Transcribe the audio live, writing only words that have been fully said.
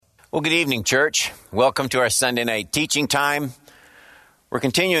Well, good evening, church. Welcome to our Sunday night teaching time. We're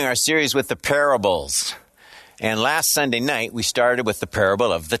continuing our series with the parables. And last Sunday night, we started with the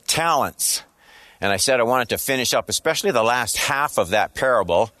parable of the talents. And I said I wanted to finish up, especially the last half of that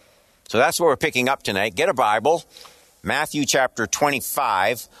parable. So that's what we're picking up tonight. Get a Bible, Matthew chapter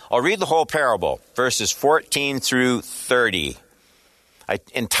 25. I'll read the whole parable, verses 14 through 30. I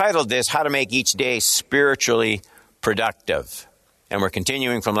entitled this, How to Make Each Day Spiritually Productive. And we're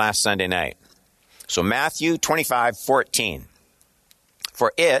continuing from last Sunday night. So Matthew 25:14.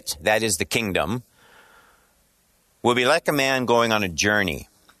 For it, that is the kingdom, will be like a man going on a journey,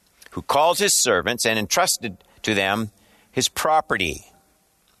 who called his servants and entrusted to them his property.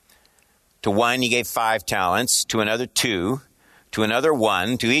 To one he gave 5 talents, to another 2, to another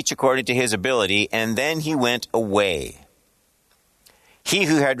 1, to each according to his ability, and then he went away. He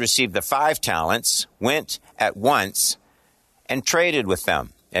who had received the 5 talents went at once and traded with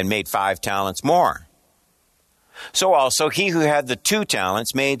them, and made 5 talents more. So also he who had the 2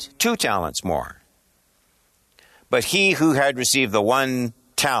 talents made 2 talents more. But he who had received the 1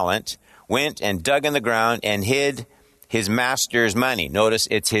 talent went and dug in the ground and hid his master's money. Notice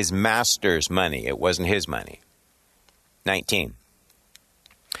it's his master's money. It wasn't his money. 19.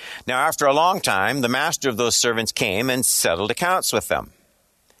 Now after a long time, the master of those servants came and settled accounts with them.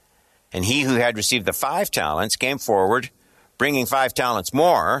 And he who had received the 5 talents came forward, bringing 5 talents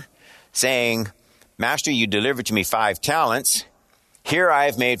more, saying, Master, you delivered to me 5 talents. Here I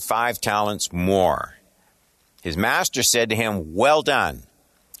have made 5 talents more. His master said to him, Well done,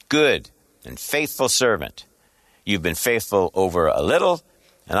 good and faithful servant. You've been faithful over a little,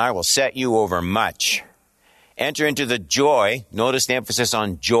 and I will set you over much. Enter into the joy, notice the emphasis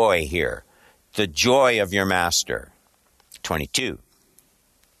on joy here, the joy of your master. 22.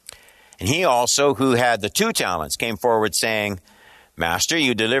 And he also, who had the 2 talents, came forward saying, Master,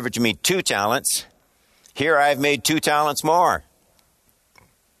 you delivered to me 2 talents. Here I have made 2 talents more.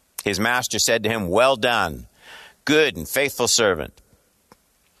 His master said to him, Well done, good and faithful servant.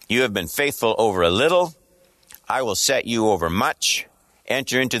 You have been faithful over a little. I will set you over much.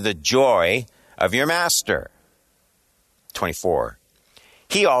 Enter into the joy of your master. 24.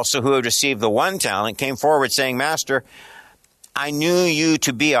 He also, who had received the 1 talent, came forward saying, Master, I knew you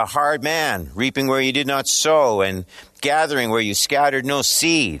to be a hard man, reaping where you did not sow and gathering where you scattered no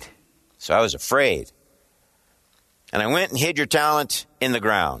seed. So I was afraid. And I went and hid your talent in the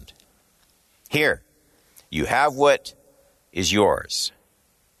ground. Here, you have what is yours.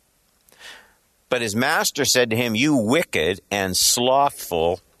 But his master said to him, You wicked and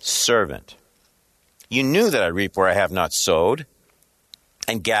slothful servant. You knew that I reap where I have not sowed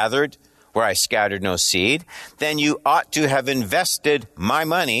and gathered where I scattered no seed. Then you ought to have invested my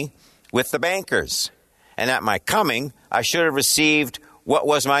money with the bankers. And at my coming, I should have received what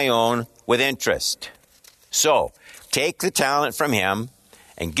was my own with interest. So, take the talent from him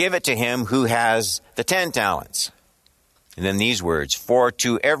and give it to him who has the 10 talents. And then these words, For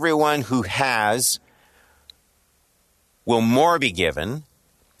to everyone who has will more be given,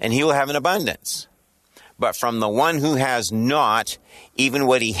 and he will have an abundance. But from the one who has not, even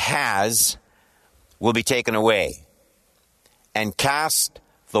what he has will be taken away. And cast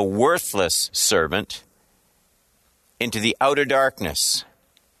the worthless servant into the outer darkness.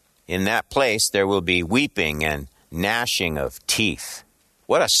 In that place there will be weeping and gnashing of teeth.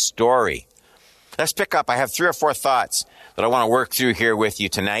 What a story. Let's pick up. I have 3 or 4 thoughts that I want to work through here with you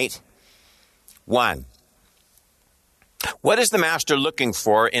tonight. 1. What is the master looking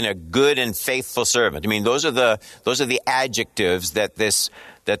for in a good and faithful servant? I mean, those are the adjectives that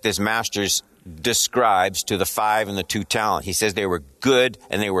this master describes to the 5 and the 2 talent. He says they were good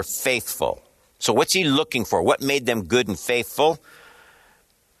and they were faithful. So what's he looking for? What made them good and faithful?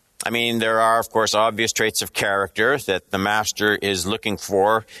 I mean, there are, of course, obvious traits of character that the master is looking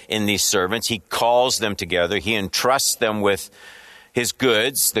for in these servants. He calls them together. He entrusts them with his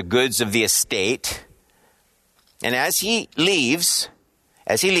goods, the goods of the estate. And as he leaves,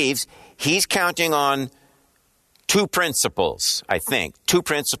 he's counting on 2 principles, I think. 2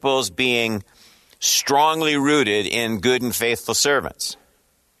 principles being strongly rooted in good and faithful servants.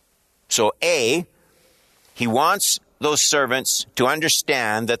 So A, he wants those servants to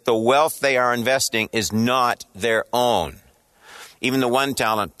understand that the wealth they are investing is not their own. Even the 1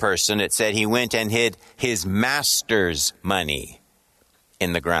 talent person, it said he went and hid his master's money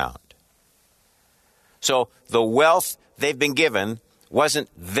in the ground. So the wealth they've been given wasn't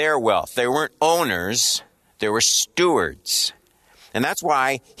their wealth. They weren't owners, they were stewards. And that's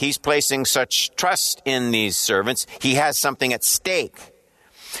why he's placing such trust in these servants. He has something at stake.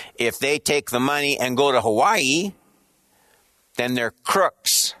 If they take the money and go to Hawaii, then they're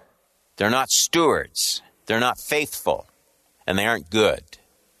crooks They're not stewards. They're not faithful. And they aren't good.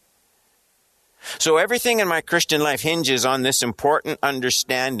 So everything in my Christian life hinges on this important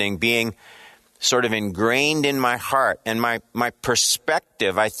understanding being sort of ingrained in my heart. And my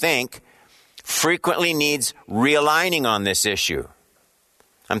perspective, I think, frequently needs realigning on this issue.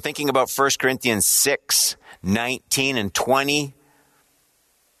 I'm thinking about 1 Corinthians 6, 19 and 20.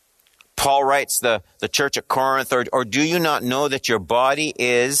 Paul writes the church at Corinth, or do you not know that your body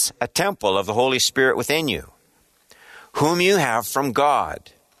is a temple of the Holy Spirit within you, whom you have from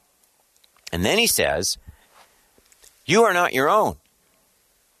God? And then he says, you are not your own,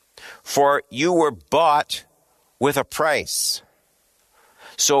 for you were bought with a price.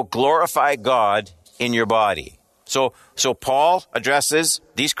 So glorify God in your body. So Paul addresses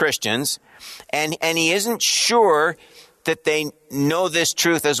these Christians, and he isn't sure that they know this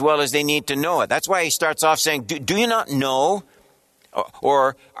truth as well as they need to know it. That's why he starts off saying, do you not know?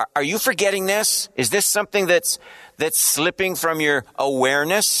 Or are you forgetting this? Is this something that's slipping from your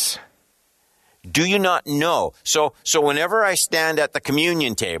awareness? Do you not know? So whenever I stand at the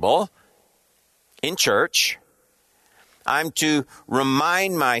communion table in church, I'm to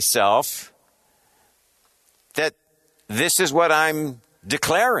remind myself that this is what I'm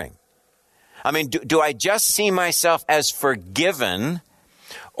declaring. I mean, do I just see myself as forgiven,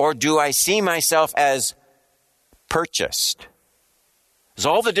 or do I see myself as purchased? There's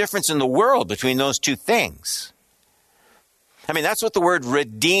all the difference in the world between those two things. I mean, that's what the word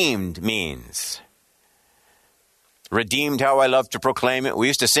redeemed means. Redeemed, how I love to proclaim it. We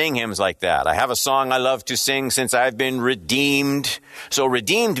used to sing hymns like that. I have a song I love to sing since I've been redeemed. So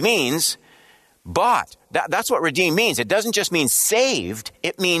redeemed means bought. That's what redeemed means. It doesn't just mean saved.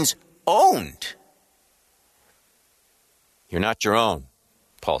 It means owned. You're not your own,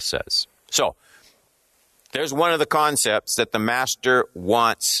 Paul says. So, there's one of the concepts that the master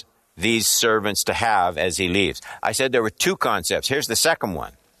wants these servants to have as he leaves. I said there were two concepts. Here's the second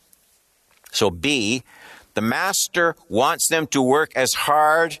one. So B, the master wants them to work as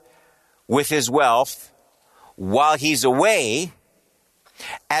hard with his wealth while he's away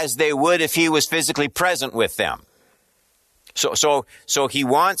as they would if he was physically present with them. So he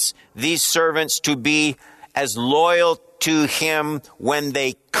wants these servants to be as loyal to him when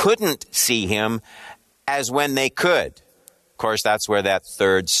they couldn't see him as when they could. Of course, that's where that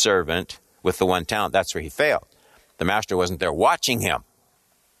third servant with the one talent, that's where he failed. The master wasn't there watching him,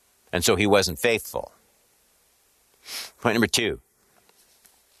 and so he wasn't faithful. Point number 2.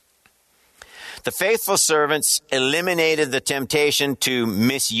 The faithful servants eliminated the temptation to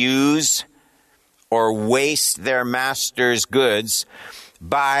misuse or waste their master's goods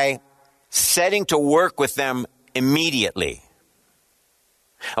by setting to work with them immediately.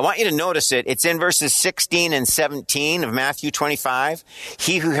 I want you to notice it. It's in verses 16 and 17 of Matthew 25.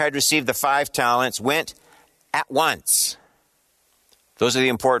 He who had received the 5 talents went at once. Those are the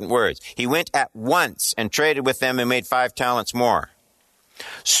important words. He went at once and traded with them and made 5 talents more.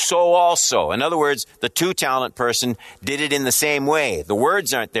 So also, in other words, the 2-talent person did it in the same way. The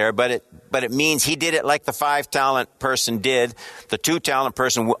words aren't there, but it means he did it like the 5-talent person did. The 2-talent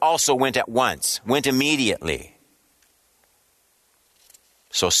person also went at once, went immediately.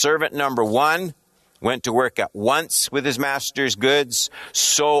 So servant number 1 went to work at once with his master's goods.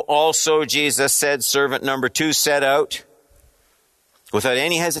 So also, Jesus said, servant number 2 set out without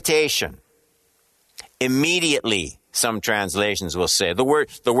any hesitation. Immediately, some translations will say. The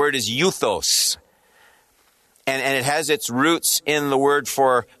word is euthos. And it has its roots in the word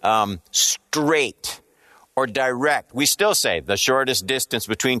for straight or direct. We still say the shortest distance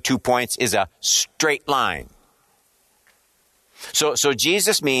between 2 points is a straight line. So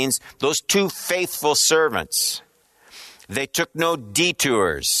Jesus means those 2 faithful servants, they took no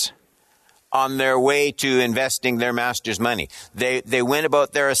detours on their way to investing their master's money. They went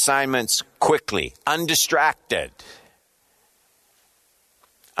about their assignments quickly, undistracted.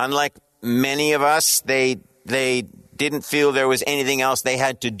 Unlike many of us, they didn't feel there was anything else they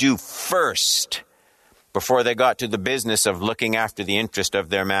had to do first before they got to the business of looking after the interest of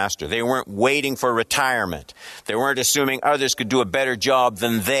their master. They weren't waiting for retirement. They weren't assuming others could do a better job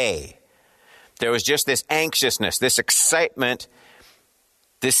than they. There was just this anxiousness, this excitement,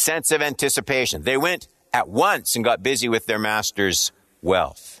 this sense of anticipation. They went at once and got busy with their master's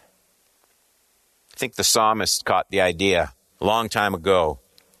wealth. I think the psalmist caught the idea a long time ago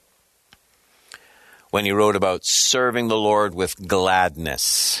when he wrote about serving the Lord with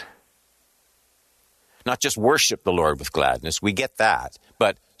gladness. Not just worship the Lord with gladness, we get that,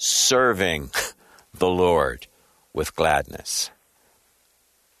 but serving the Lord with gladness.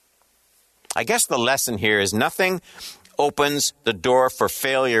 I guess the lesson here is nothing opens the door for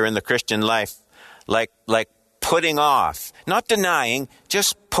failure in the Christian life, like putting off, not denying,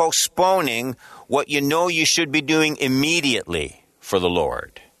 just postponing what you know you should be doing immediately for the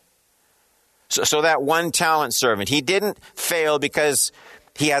Lord. So that 1 talent servant, he didn't fail because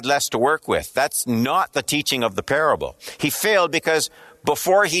he had less to work with. That's not the teaching of the parable. He failed because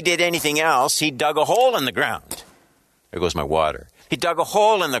before he did anything else, he dug a hole in the ground. There goes my water. He dug a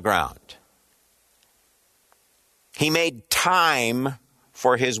hole in the ground. He made time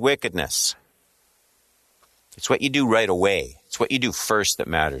for his wickedness. It's what you do right away. It's what you do first that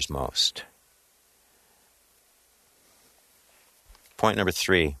matters most. Point number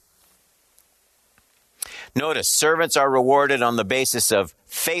 3. Notice, servants are rewarded on the basis of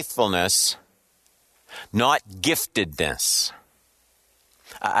faithfulness, not giftedness.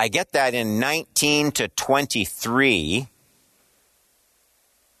 I get that in 19 to 23.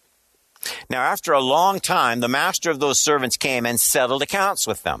 Now, after a long time, the master of those servants came and settled accounts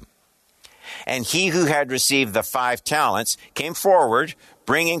with them. And he who had received the 5 talents came forward,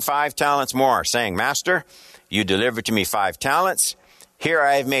 bringing 5 talents more, saying, Master, you delivered to me 5 talents. Here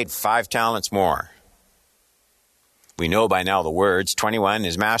I have made 5 talents more. We know by now the words. 21,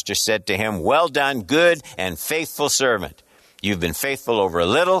 his master said to him, Well done, good and faithful servant. You've been faithful over a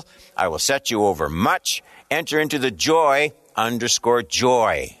little. I will set you over much. Enter into the joy,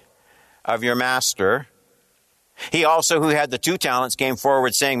 joy of your master. He also, who had the 2 talents, came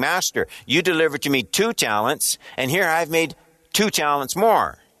forward saying, Master, you delivered to me 2 talents, and here I've made 2 talents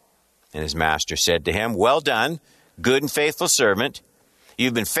more. And his master said to him, Well done, good and faithful servant.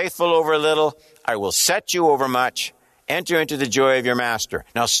 You've been faithful over a little. I will set you over much. Enter into the joy of your master.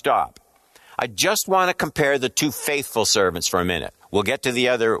 Now stop. I just want to compare the 2 faithful servants for a minute. We'll get to the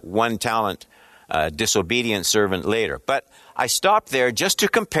other 1 talent disobedient servant later. But I stopped there just to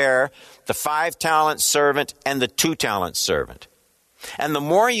compare the 5 talent servant and the 2 talent servant. And the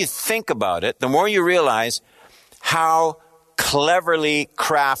more you think about it, the more you realize how cleverly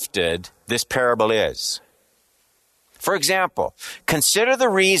crafted this parable is. For example, consider the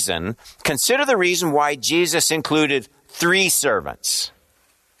reason why Jesus included 3 servants.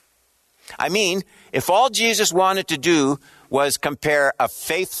 I mean, if all Jesus wanted to do was compare a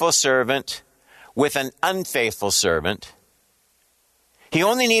faithful servant with an unfaithful servant, he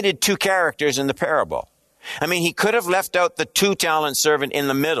only needed 2 characters in the parable. I mean, he could have left out the 2 talent servant in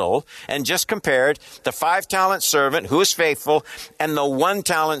the middle and just compared the 5 talent servant who was faithful and the 1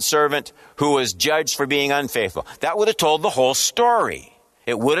 talent servant who was judged for being unfaithful. That would have told the whole story.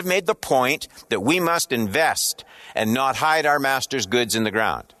 It would have made the point that we must invest and not hide our master's goods in the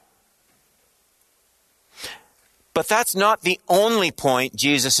ground. But that's not the only point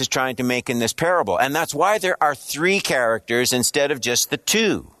Jesus is trying to make in this parable. And that's why there are 3 characters instead of just the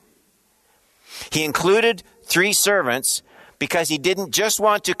 2. He included 3 servants because he didn't just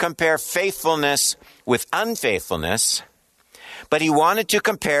want to compare faithfulness with unfaithfulness, but he wanted to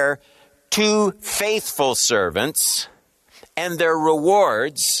compare 2 faithful servants and their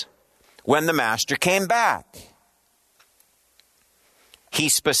rewards when the master came back. He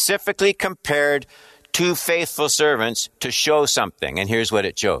specifically compared 2 faithful servants to show something, and here's what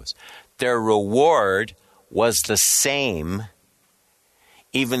it shows. Their reward was the same,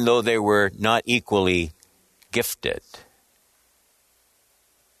 even though they were not equally gifted.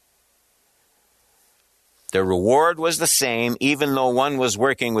 Their reward was the same, even though one was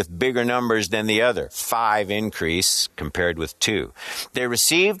working with bigger numbers than the other. 5 increase compared with 2. They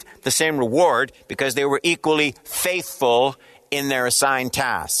received the same reward because they were equally faithful in their assigned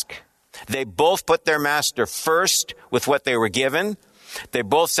task. They both put their master first with what they were given. They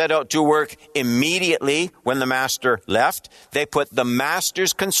both set out to work immediately when the master left. They put the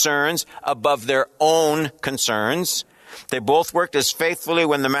master's concerns above their own concerns. They both worked as faithfully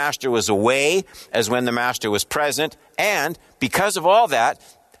when the master was away as when the master was present. And because of all that,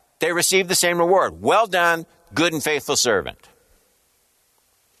 they received the same reward. Well done, good and faithful servant.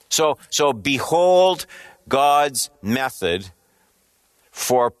 So behold God's method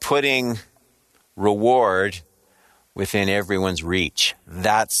for putting reward within everyone's reach.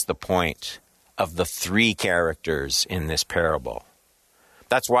 That's the point of the 3 characters in this parable.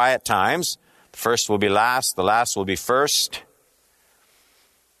 That's why at times, the first will be last, the last will be first.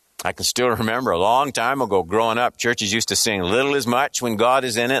 I can still remember a long time ago growing up, churches used to sing, little is much when God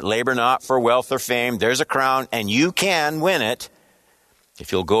is in it, labor not for wealth or fame. There's a crown and you can win it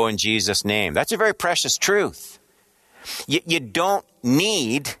if you'll go in Jesus' name. That's a very precious truth. You don't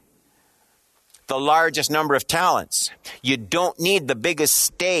need the largest number of talents. You don't need the biggest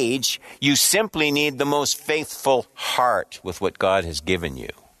stage. You simply need the most faithful heart with what God has given you.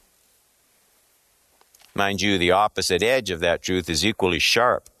 Mind you, the opposite edge of that truth is equally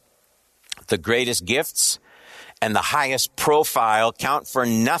sharp. The greatest gifts and the highest profile count for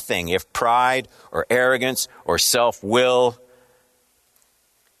nothing if pride or arrogance or self-will,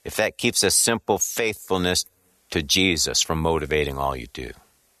 if that keeps a simple faithfulness to Jesus from motivating all you do.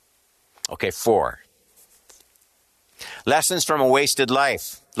 Okay, 4. Lessons from a wasted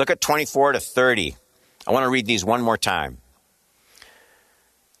life. Look at 24 to 30. I want to read these one more time.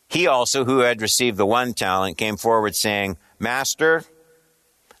 He also, who had received the 1 talent, came forward saying, Master,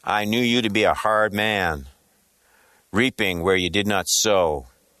 I knew you to be a hard man, reaping where you did not sow,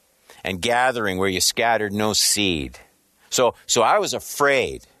 and gathering where you scattered no seed. So I was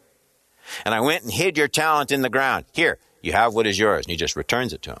afraid, and I went and hid your talent in the ground. Here, you have what is yours. And he just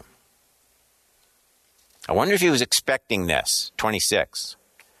returns it to him. I wonder if he was expecting this. 26.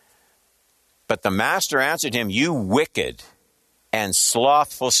 But the master answered him, You wicked and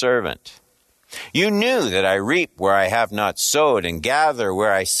slothful servant. You knew that I reap where I have not sowed and gather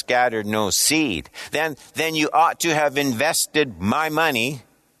where I scattered no seed. Then you ought to have invested my money.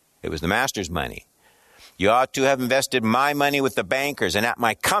 It was the master's money. You ought to have invested my money with the bankers, and at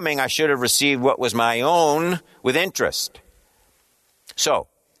my coming I should have received what was my own with interest. So,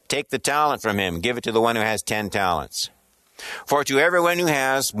 take the talent from him, give it to the one who has 10 talents. For to everyone who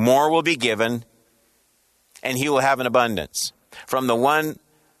has, more will be given, and he will have an abundance. From the one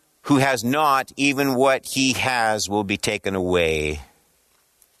who has not, even what he has will be taken away.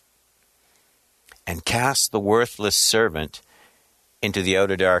 And cast the worthless servant into the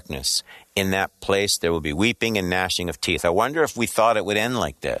outer darkness. In that place there will be weeping and gnashing of teeth. I wonder if we thought it would end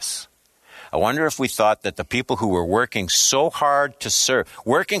like this. I wonder if we thought that the people who were working so hard to serve,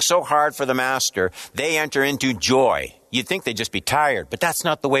 working so hard for the master, they enter into joy. You'd think they'd just be tired, but that's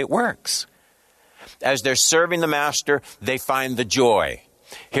not the way it works. As they're serving the master, they find the joy.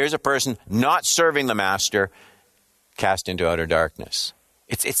 Here's a person not serving the master, cast into utter darkness.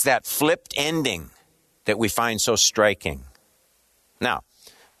 It's that flipped ending that we find so striking. Now,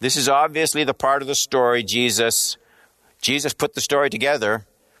 this is obviously the part of the story Jesus put the story together.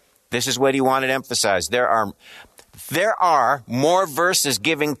 This is what he wanted to emphasize. There are more verses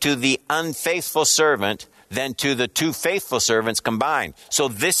giving to the unfaithful servant than to the 2 faithful servants combined. So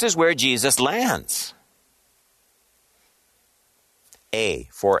this is where Jesus lands.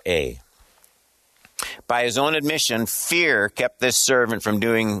 4A. By his own admission, fear kept this servant from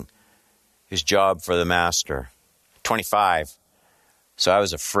doing his job for the master. 25. So I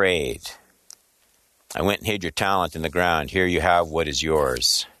was afraid. I went and hid your talent in the ground. Here you have what is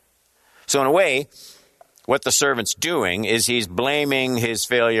yours. So in a way, what the servant's doing is he's blaming his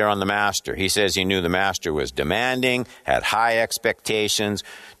failure on the master. He says he knew the master was demanding, had high expectations,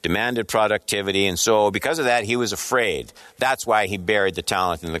 demanded productivity, and so because of that, he was afraid. That's why he buried the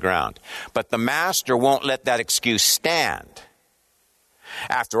talent in the ground. But the master won't let that excuse stand.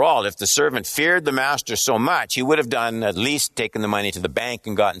 After all, if the servant feared the master so much, he would have done at least taken the money to the bank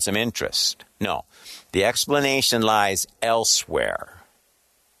and gotten some interest. No, the explanation lies elsewhere.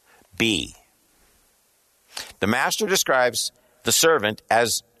 B. The master describes the servant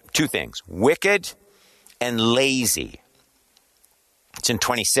as 2 things, wicked and lazy. It's in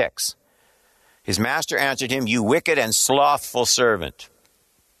 26. His master answered him, You wicked and slothful servant.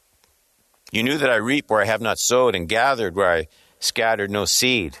 You knew that I reap where I have not sowed and gathered where I scattered no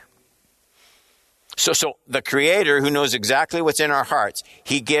seed. So the Creator, who knows exactly what's in our hearts,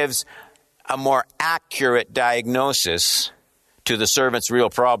 he gives a more accurate diagnosis to the servant's real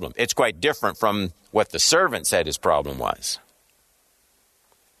problem. It's quite different from what the servant said his problem was.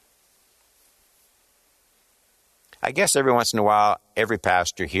 I guess every once in a while, every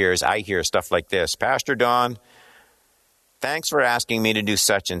pastor I hear stuff like this. Pastor Don, thanks for asking me to do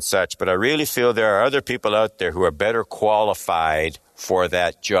such and such, but I really feel there are other people out there who are better qualified for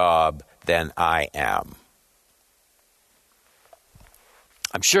that job than I am.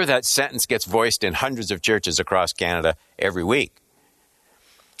 I'm sure that sentence gets voiced in hundreds of churches across Canada every week.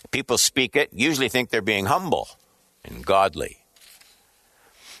 People speak it, usually think they're being humble and godly.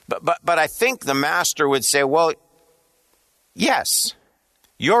 But I think the master would say, well, yes,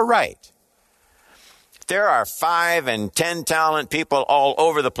 you're right. There are 5 and 10 talent people all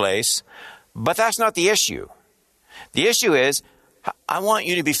over the place, but that's not the issue. The issue is, I want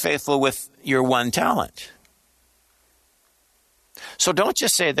you to be faithful with your 1 talent. So don't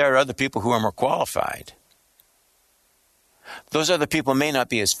just say there are other people who are more qualified. Those other people may not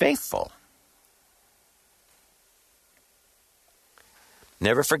be as faithful.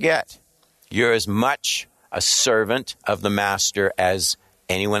 Never forget, you're as much a servant of the master as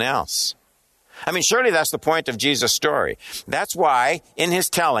anyone else. I mean, surely that's the point of Jesus' story. That's why, in his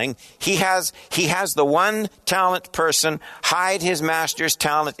telling, he has the one talent person hide his master's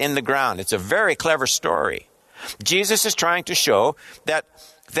talent in the ground. It's a very clever story. Jesus is trying to show that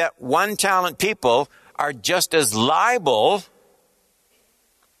one talent people are just as liable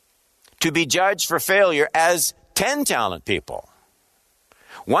to be judged for failure as 10 talent people.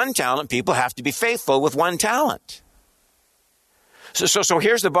 1 talent people have to be faithful with 1 talent. So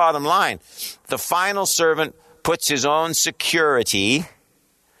here's the bottom line. The final servant puts his own security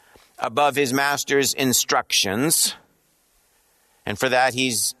above his master's instructions, and for that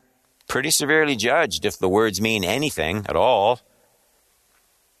he's pretty severely judged, if the words mean anything at all.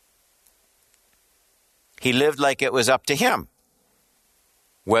 He lived like it was up to him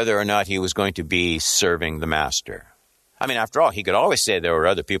whether or not he was going to be serving the master. I mean, after all, he could always say there were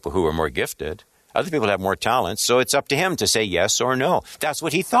other people who were more gifted. Other people have more talents, so it's up to him to say yes or no. That's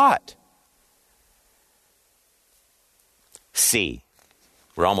what he thought. C.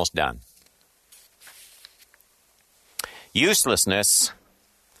 We're almost done. Uselessness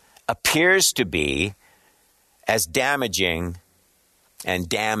appears to be as damaging and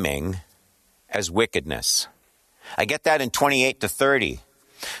damning as wickedness. I get that in 28 to 30.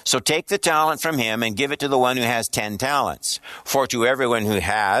 So take the talent from him and give it to the one who has 10 talents. For to everyone who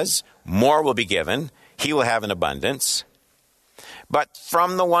has, more will be given. He will have an abundance. But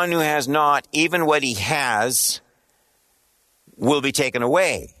from the one who has not, even what he has will be taken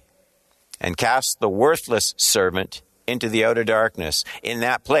away. And cast the worthless servant into the outer darkness. In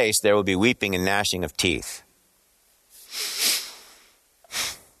that place there will be weeping and gnashing of teeth.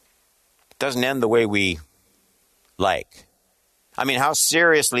 Doesn't end the way we like. I mean, how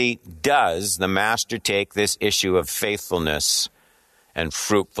seriously does the master take this issue of faithfulness and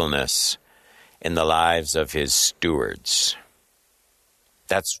fruitfulness in the lives of his stewards?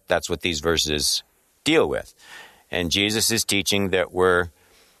 That's what these verses deal with. And Jesus is teaching that we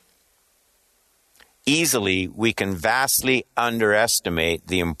can vastly underestimate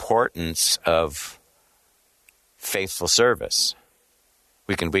the importance of faithful service.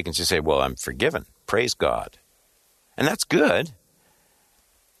 We can just say, well, I'm forgiven. Praise God. And that's good.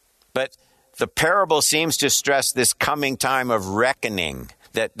 But the parable seems to stress this coming time of reckoning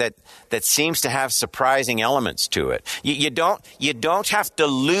that seems to have surprising elements to it. You don't have to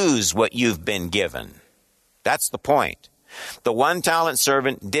lose what you've been given. That's the point. The 1 talent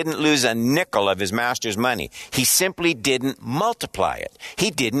servant didn't lose a nickel of his master's money. He simply didn't multiply it. He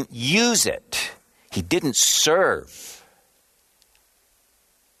didn't use it. He didn't serve.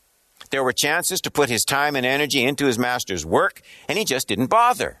 There were chances to put his time and energy into his master's work, and he just didn't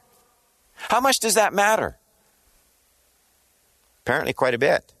bother. How much does that matter? Apparently quite a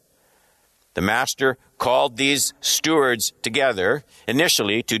bit. The master called these stewards together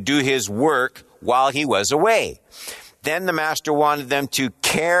initially to do his work while he was away. Then the master wanted them to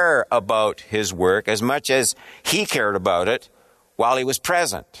care about his work as much as he cared about it while he was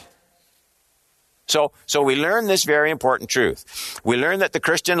present. So we learn this very important truth. We learn that the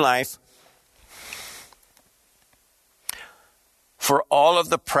Christian life, for all of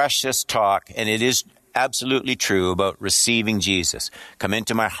the precious talk, and it is absolutely true about receiving Jesus, come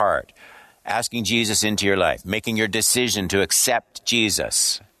into my heart, asking Jesus into your life, making your decision to accept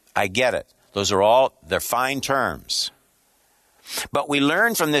Jesus. I get it. They're fine terms. But we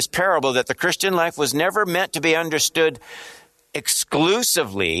learn from this parable that the Christian life was never meant to be understood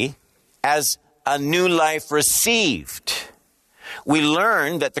exclusively as a new life received. We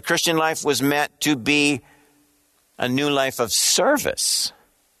learn that the Christian life was meant to be a new life of service.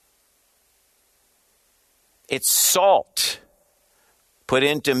 It's salt put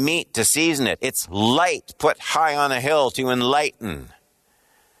into meat to season it. It's light put high on a hill to enlighten.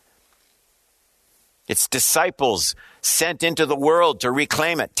 It's disciples sent into the world to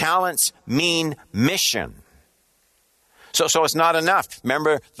reclaim it. Talents mean mission. So it's not enough.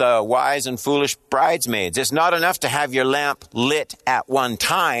 Remember the wise and foolish bridesmaids. It's not enough to have your lamp lit at one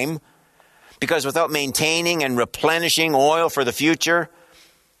time, because without maintaining and replenishing oil for the future,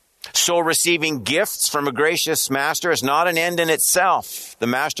 so receiving gifts from a gracious master is not an end in itself. The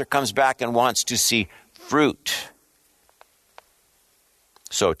master comes back and wants to see fruit.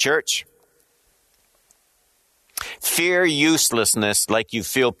 So, church, fear uselessness like you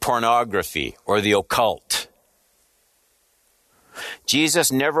feel pornography or the occult.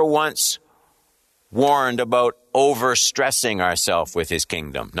 Jesus never once warned about overstressing ourselves with his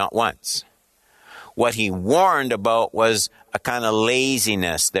kingdom. Not once. What he warned about was a kind of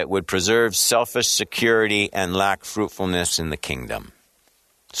laziness that would preserve selfish security and lack fruitfulness in the kingdom.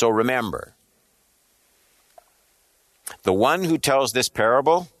 So remember, the one who tells this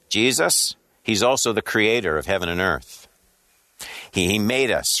parable, Jesus, He's also the creator of heaven and earth. He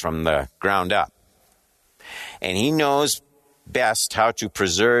made us from the ground up. And he knows best how to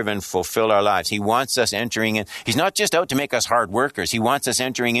preserve and fulfill our lives. He wants us entering in. He's not just out to make us hard workers. He wants us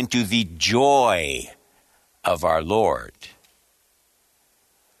entering into the joy of our Lord.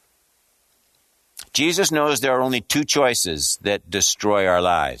 Jesus knows there are only two choices that destroy our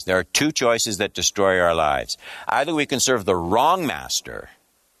lives. There are two choices that destroy our lives. Either we can serve the wrong master,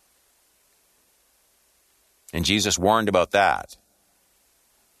 and Jesus warned about that.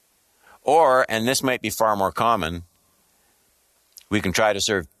 Or, and this might be far more common, we can try to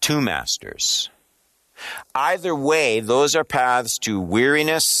serve two masters. Either way, those are paths to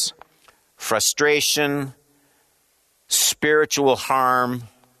weariness, frustration, spiritual harm,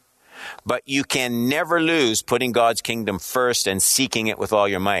 but you can never lose putting God's kingdom first and seeking it with all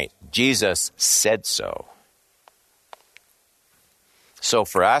your might. Jesus said so. So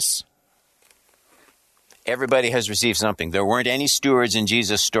for us, everybody has received something. There weren't any stewards in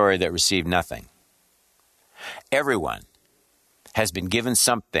Jesus' story that received nothing. Everyone has been given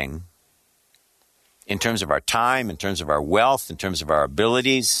something in terms of our time, in terms of our wealth, in terms of our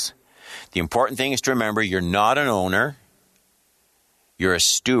abilities. The important thing is to remember you're not an owner, you're a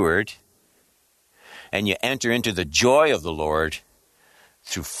steward, and you enter into the joy of the Lord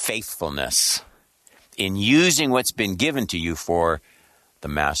through faithfulness in using what's been given to you for the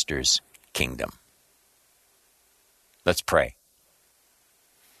Master's kingdom. Let's pray.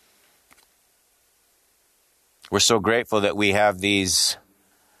 We're so grateful that we have these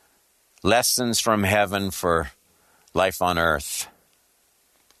lessons from heaven for life on earth.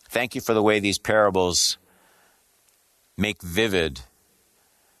 Thank you for the way these parables make vivid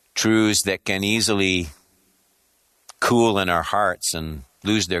truths that can easily cool in our hearts and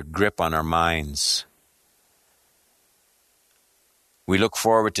lose their grip on our minds. We look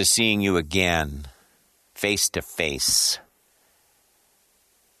forward to seeing you again, face to face.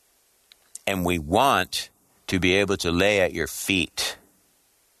 And we want to be able to lay at your feet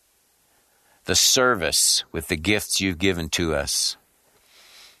the service with the gifts you've given to us.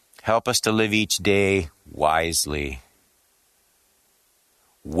 Help us to live each day wisely,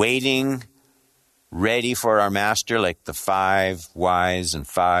 waiting, ready for our Master like the 5 wise and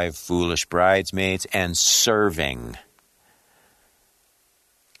 5 foolish bridesmaids, and serving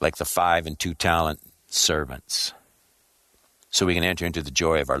like the 5 and 2 talent servants, so we can enter into the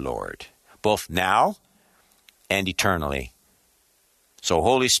joy of our Lord, both now and eternally. So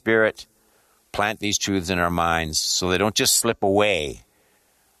Holy Spirit, plant these truths in our minds so they don't just slip away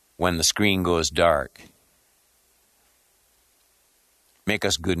when the screen goes dark. Make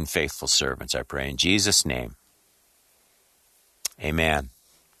us good and faithful servants, I pray in Jesus' name. Amen.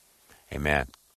 Amen.